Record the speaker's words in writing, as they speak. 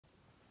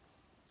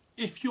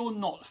if you're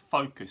not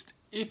focused,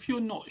 if you're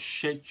not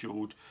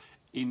scheduled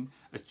in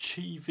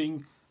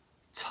achieving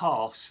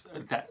tasks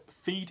that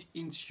feed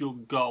into your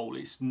goal,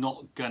 it's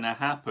not gonna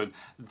happen.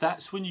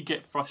 That's when you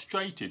get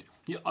frustrated.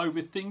 You're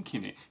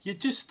overthinking it. You're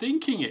just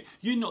thinking it.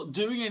 You're not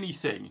doing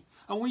anything.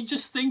 And when you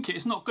just think it,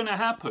 it's not gonna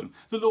happen.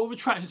 The law of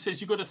attraction says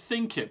you've got to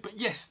think it. But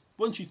yes,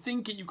 once you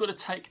think it, you've got to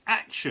take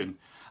action.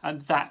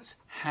 And that's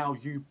how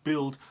you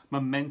build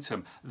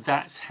momentum.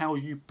 That's how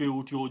you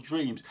build your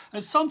dreams.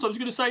 And sometimes you're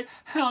going to say,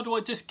 how do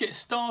I just get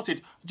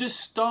started? Just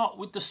start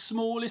with the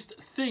smallest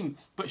thing,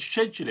 but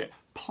schedule it,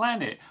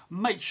 plan it,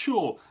 make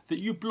sure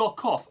that you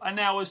block off an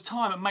hour's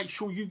time and make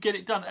sure you get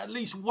it done at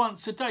least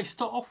once a day.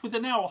 Start off with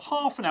an hour,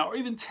 half an hour, or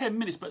even 10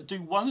 minutes, but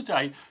do one a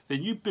day.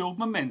 Then you build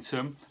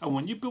momentum. And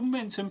when you build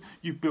momentum,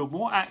 you build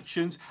more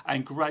actions,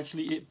 and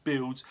gradually it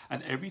builds.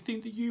 And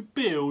everything that you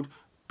builds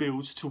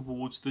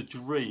towards the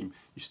dream.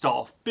 You start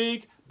off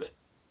big, but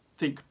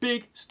think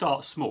big,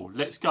 start small.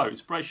 Let's go.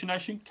 Inspiration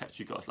Nation, catch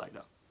you guys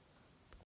later.